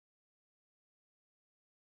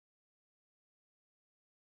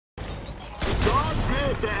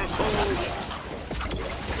this asshole!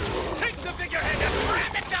 Take the figurehead and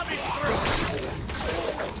ram it down his throat!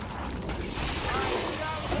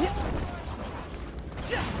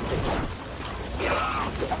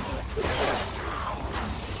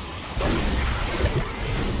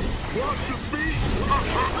 Watch your feet!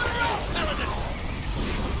 Paladin!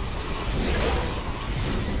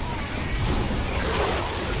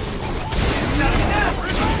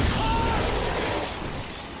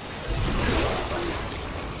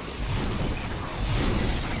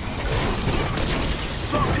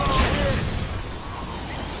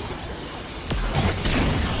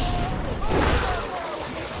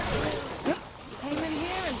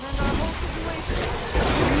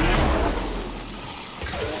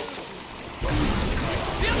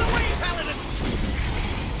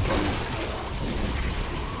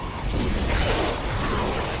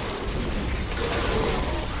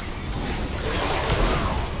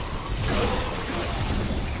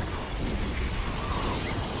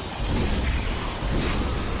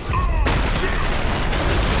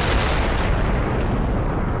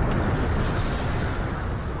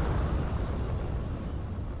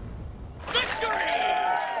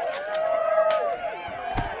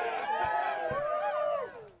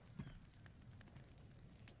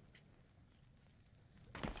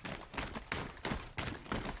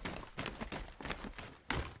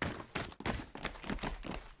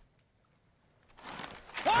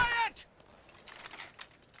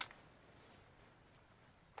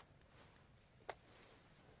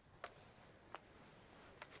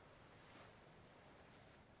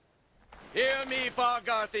 Hear me,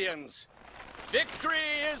 Fargarthians. Victory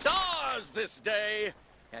is ours this day,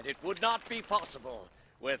 and it would not be possible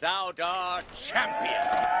without our champion.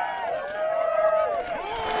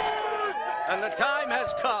 And the time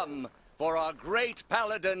has come for our great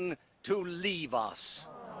paladin to leave us.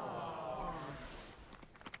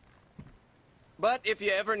 But if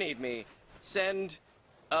you ever need me, send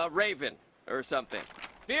a raven or something.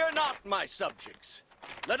 Fear not, my subjects.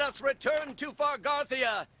 Let us return to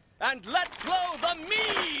Fargarthia and let flow the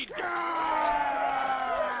mead!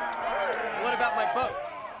 What about my boat?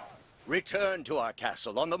 Return to our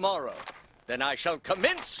castle on the morrow. Then I shall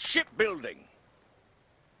commence shipbuilding.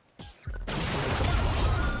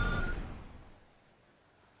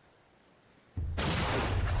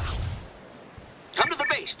 Come to the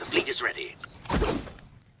base. The fleet is ready.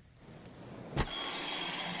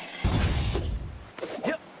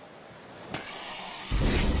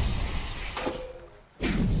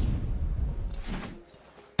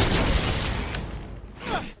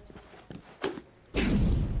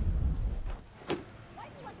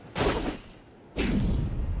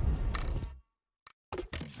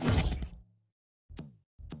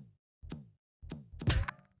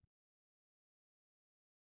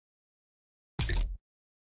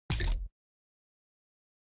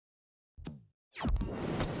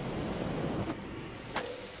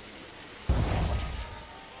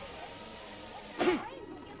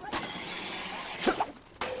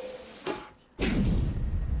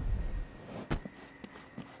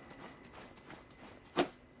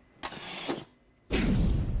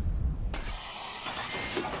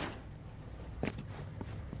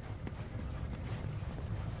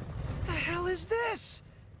 Is this?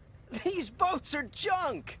 These boats are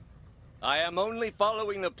junk! I am only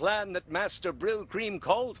following the plan that Master Brillcream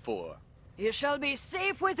called for. You shall be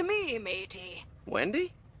safe with me, matey.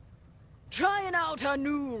 Wendy? Trying out a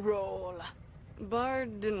new role.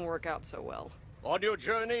 Bard didn't work out so well. On your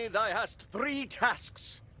journey, thou hast 3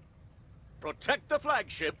 tasks. Protect the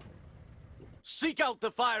flagship, seek out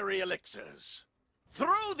the fiery elixirs,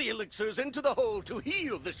 throw the elixirs into the hole to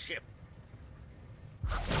heal the ship.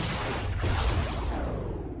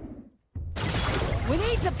 We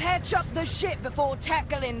need to patch up the ship before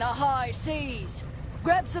tackling the high seas.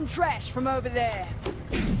 Grab some trash from over there.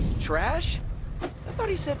 Trash? I thought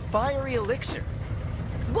he said fiery elixir.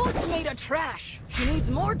 Boat's made of trash. She needs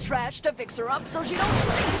more trash to fix her up so she don't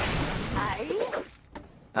sink. Aye?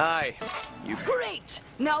 Aye. You Great!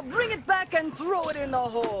 Now bring it back and throw it in the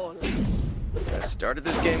hole. I started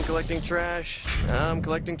this game collecting trash. Now I'm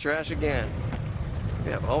collecting trash again.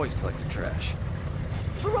 Maybe I've always collected trash.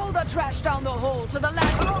 Throw the trash down the hole to the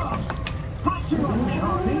left.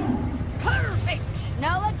 Perfect!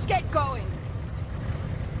 Now let's get going.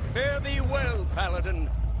 Fare thee well, Paladin.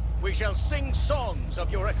 We shall sing songs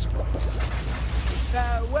of your exploits.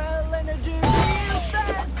 Farewell and adieu to you,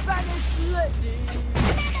 fair Spanish lady.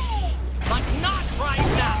 But not right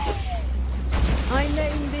now! I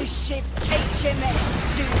named this ship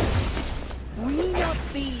HMS Doom. We not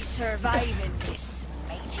be surviving this,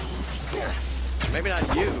 matey. Maybe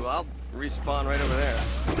not you. I'll Respawn right over there.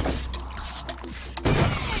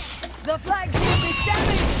 The flagship is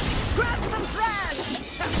damaged! Grab some trash!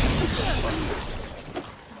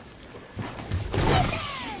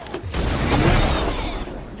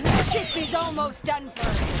 The ship is almost done for.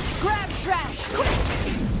 Grab trash, quick!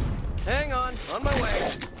 Hang on my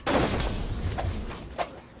way.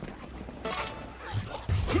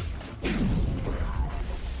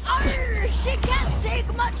 Arr, she can't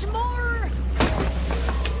take much more!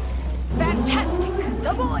 Fantastic!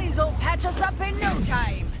 The boys will patch us up in no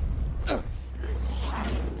time.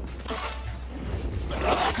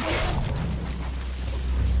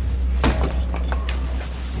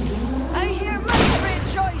 I hear much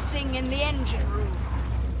rejoicing in the engine room.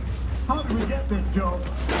 How did we get this job?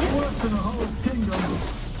 Worse than a whole kingdom.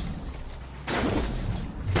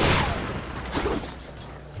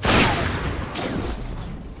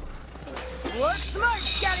 Work smart,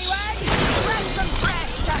 scallywag! Grab some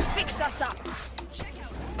trash to fix us up.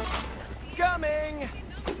 Coming!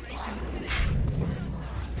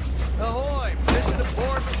 Ahoy! Mission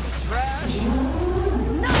aboard with some trash?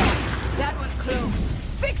 Nice! That was close.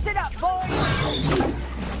 Fix it up, boys!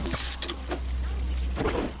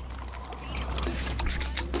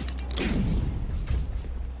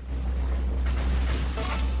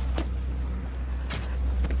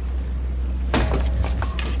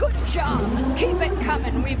 Good job! Keep it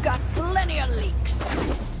coming. We've got plenty of leaks.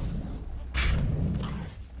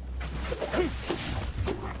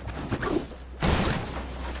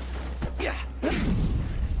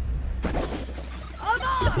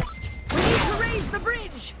 Avast! We need to raise the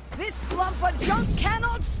bridge! This lump of junk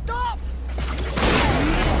cannot stop!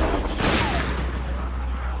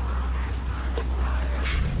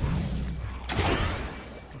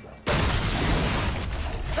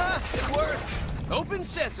 Ha! It worked! Open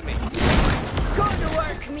sesame! Good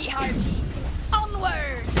work, me hearty!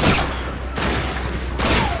 Onward!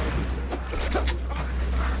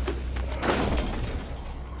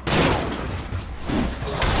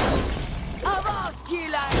 Avast, ye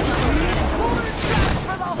lads! More trash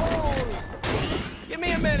for the hole! Give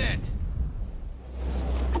me a minute!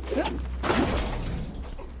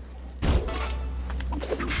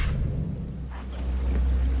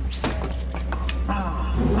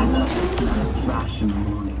 Trash in the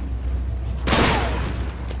morning.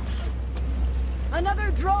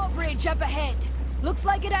 Another drawbridge up ahead. Looks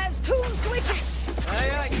like it has 2 switches.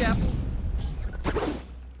 Aye, aye, Captain.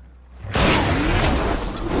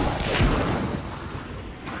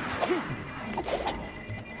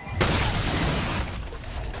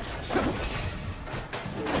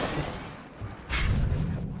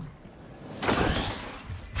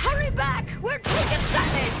 Hurry back! We're taking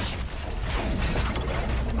damage!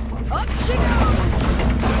 Up she goes!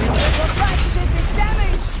 The flagship is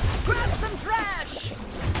damaged! Grab some trash!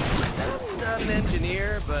 I'm not an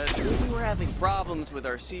engineer, but we're having problems with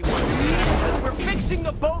our C1 because we're fixing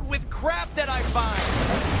the boat with crap that I find.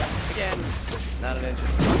 Again, not an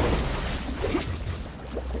engineer.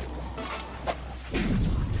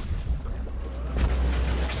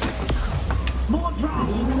 More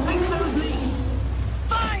trash! Fix those leaks!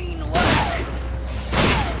 Fine work!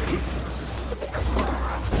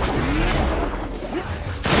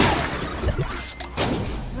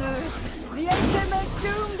 The HMS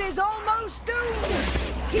Doomed is almost doomed!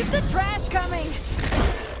 Keep the trash coming!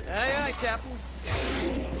 Aye, aye, Captain.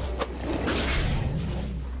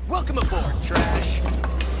 Welcome aboard, trash.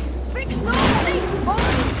 Fix those leaks,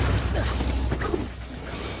 boys!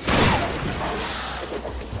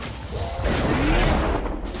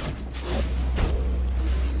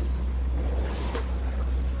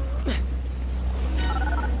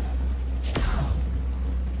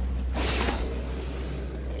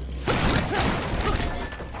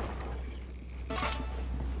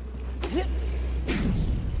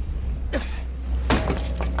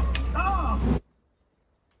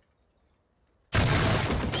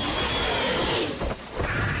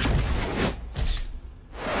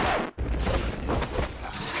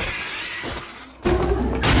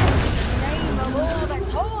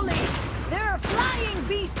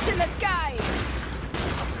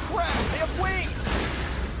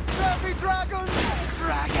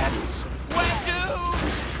 Dragons! Where to?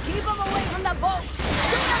 Keep them away from the boat!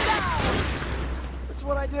 Stand down! That's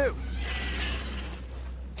what I do.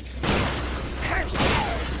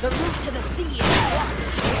 Curses! The route to the sea is blocked.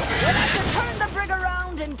 We'll have to turn the brig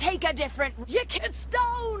around and take a different... You get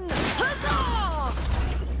stone! Huzzah!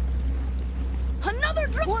 Another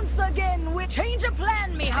once again, we change of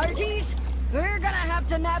plan, me hearties. We're gonna have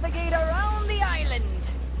to navigate around the island.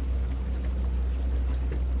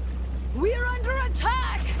 We're under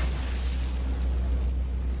attack!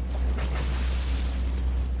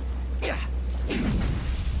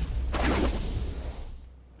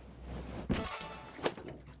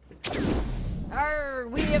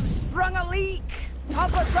 sprung a leak.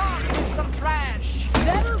 Top us off with some trash.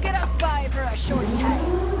 That'll get us by for a short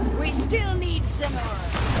time. We still need some more.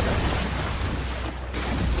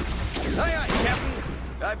 Aye, aye, Captain.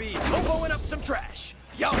 I be hoboing up some trash.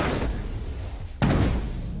 Yo! We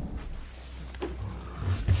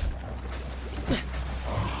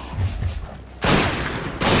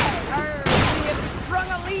have sprung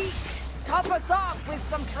a leak. Top us off with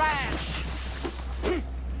some trash.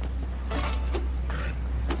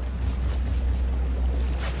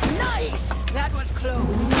 Nice! That was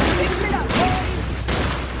close. Fix it up, boys.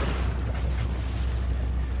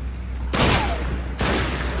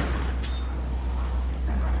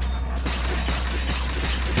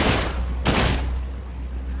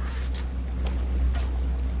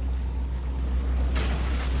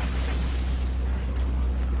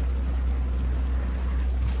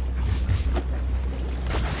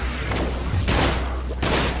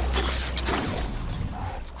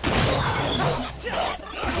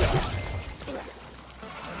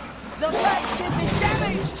 The flagship is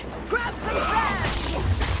damaged! Grab some trash!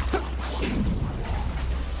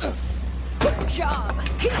 Good job!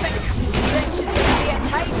 Keep it! This stretch is gonna be a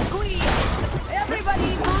tight squeeze!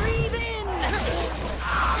 Everybody breathe in!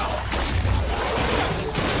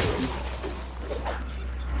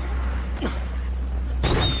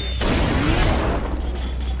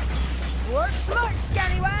 Work smart,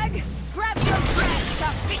 scallywag! Grab some trash to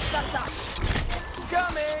fix us up!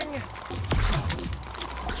 Coming!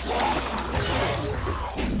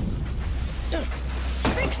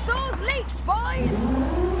 Fix those leaks, boys!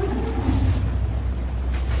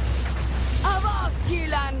 Avast, ye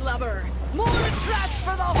landlubber! More trash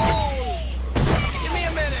for the hole! Give me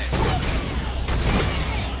a minute!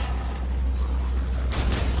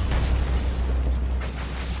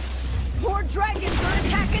 More dragons are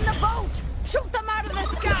attacking the boat! Shoot them out of the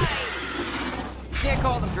sky! Can't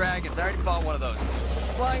call them dragons. I already fought one of those.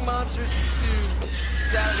 Flying monsters is too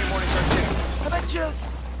Saturday morning cartoon. How about just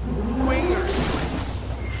wingers?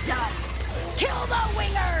 Done! Kill the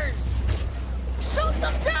wingers! Shoot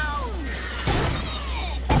them down!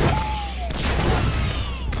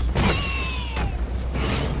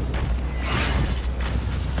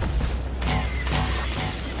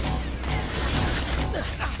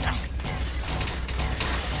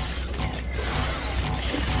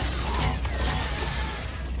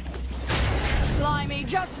 Blimey,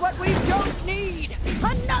 just what we don't need!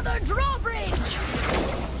 Another drawbridge!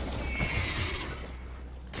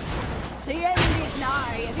 The end is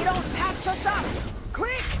nigh if you don't patch us up!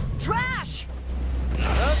 Quick! Trash!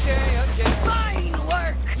 Okay. Fine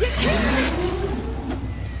work! You killed it!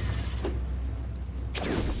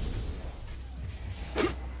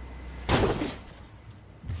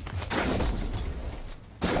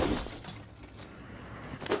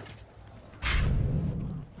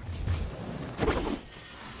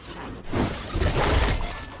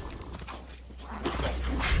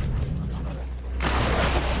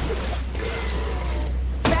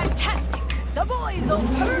 Fantastic! The boys will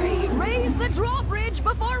hurry! Raise the drawbridge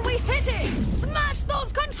before we hit it! Smash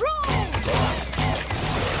those controls!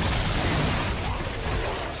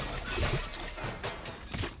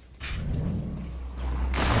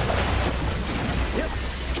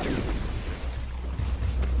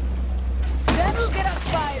 That'll get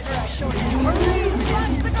us by for a short time. Hurry!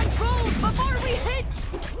 Smash the controls before we hit!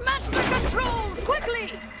 Smash the controls!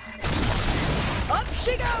 Quickly! Up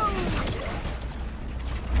she goes!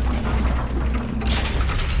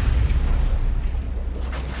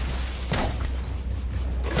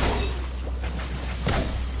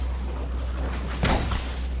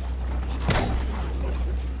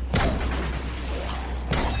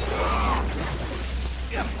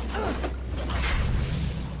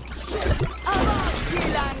 Avast, ye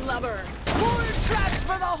landlubber! More trash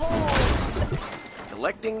for the hole!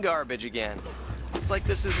 Collecting garbage again. It's like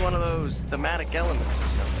this is one of those thematic elements or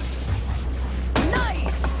something.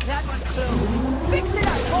 Nice! That was close. Fix it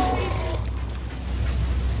up, boys!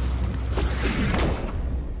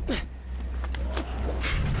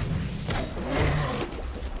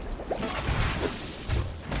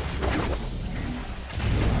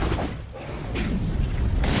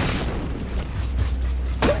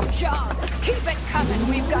 Good job! Keep it coming.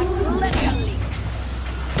 We've got plenty of leaks.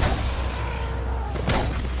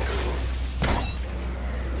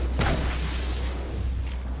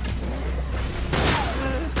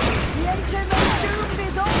 The HMS Doomed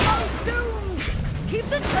is almost doomed!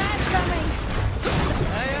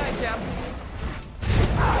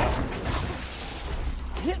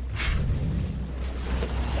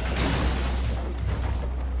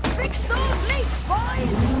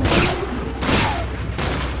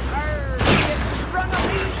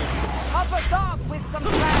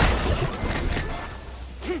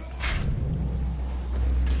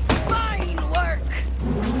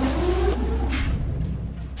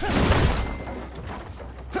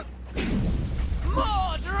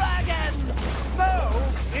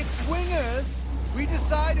 wingers? We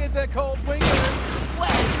decided they're called wingers.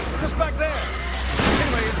 Well, Just back there.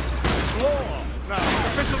 Anyway, it's law. No,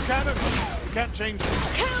 official canon. You can't change it.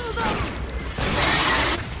 Kill them!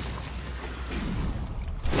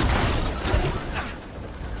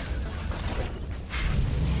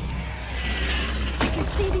 We can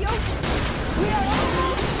see the ocean. We are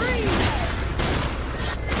almost free.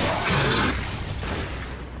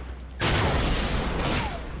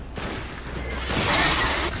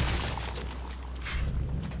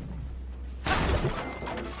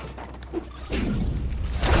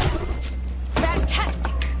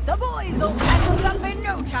 Fantastic! The boys will catch us up in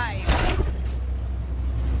no time.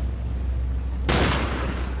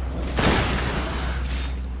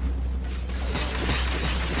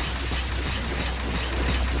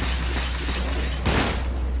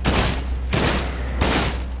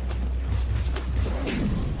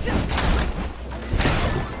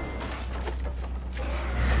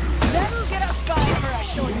 That'll get us by for a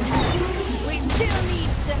short time. We still need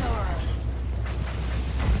Senor.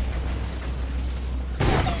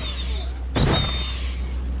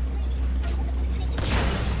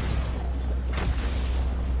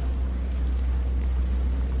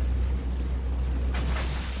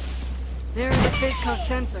 There are the Fisco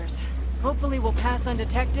sensors. Hopefully we'll pass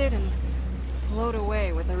undetected and float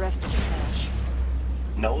away with the rest of the trash.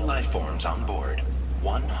 No life forms on board.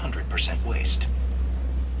 100% waste.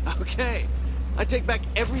 Okay. I take back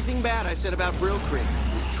everything bad I said about Brill Creek.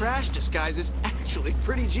 This trash disguise is actually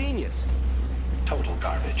pretty genius. Total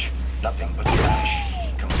garbage. Nothing but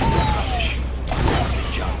trash. Complete rubbish.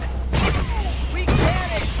 Unwanted junk. We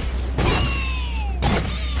get it!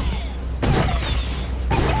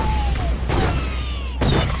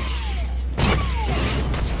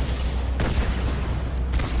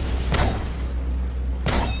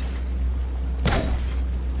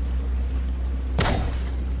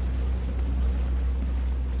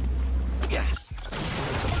 Yes.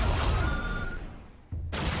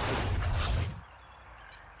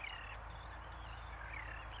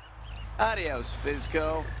 Adios,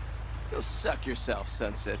 Fisco. Go suck yourself,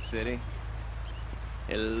 Sunset City.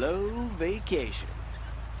 Hello, vacation.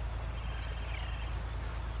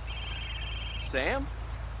 Sam?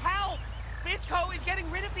 help! Fisco is getting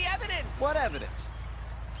rid of the evidence! What evidence?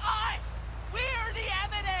 Us! We're the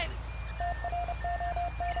evidence!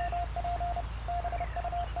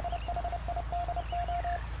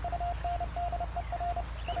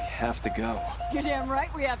 We have to go. You're damn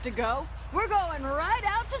right we have to go. We're going right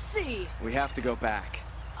out to sea. We have to go back.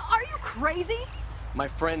 Are you crazy? My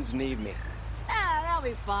friends need me. That'll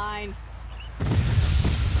be fine.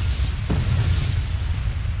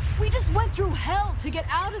 We just went through hell to get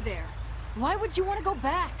out of there. Why would you want to go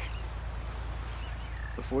back?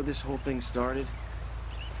 Before this whole thing started,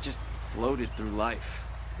 I just floated through life,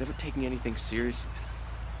 never taking anything seriously.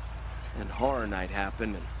 And Horror Night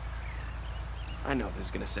happened, and I know this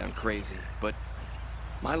is gonna sound crazy, but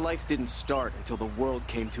my life didn't start until the world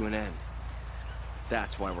came to an end.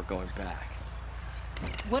 That's why we're going back.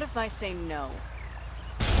 What if I say no?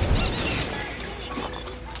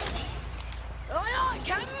 Aye, aye,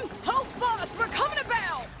 Captain! Hold fast! We're coming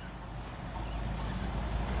about!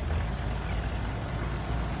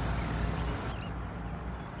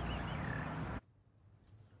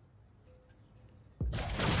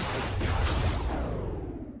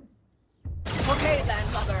 Okay,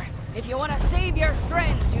 Landmother. If you want to save your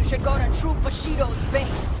friends, you should go to True Bushido's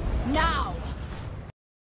base. Now!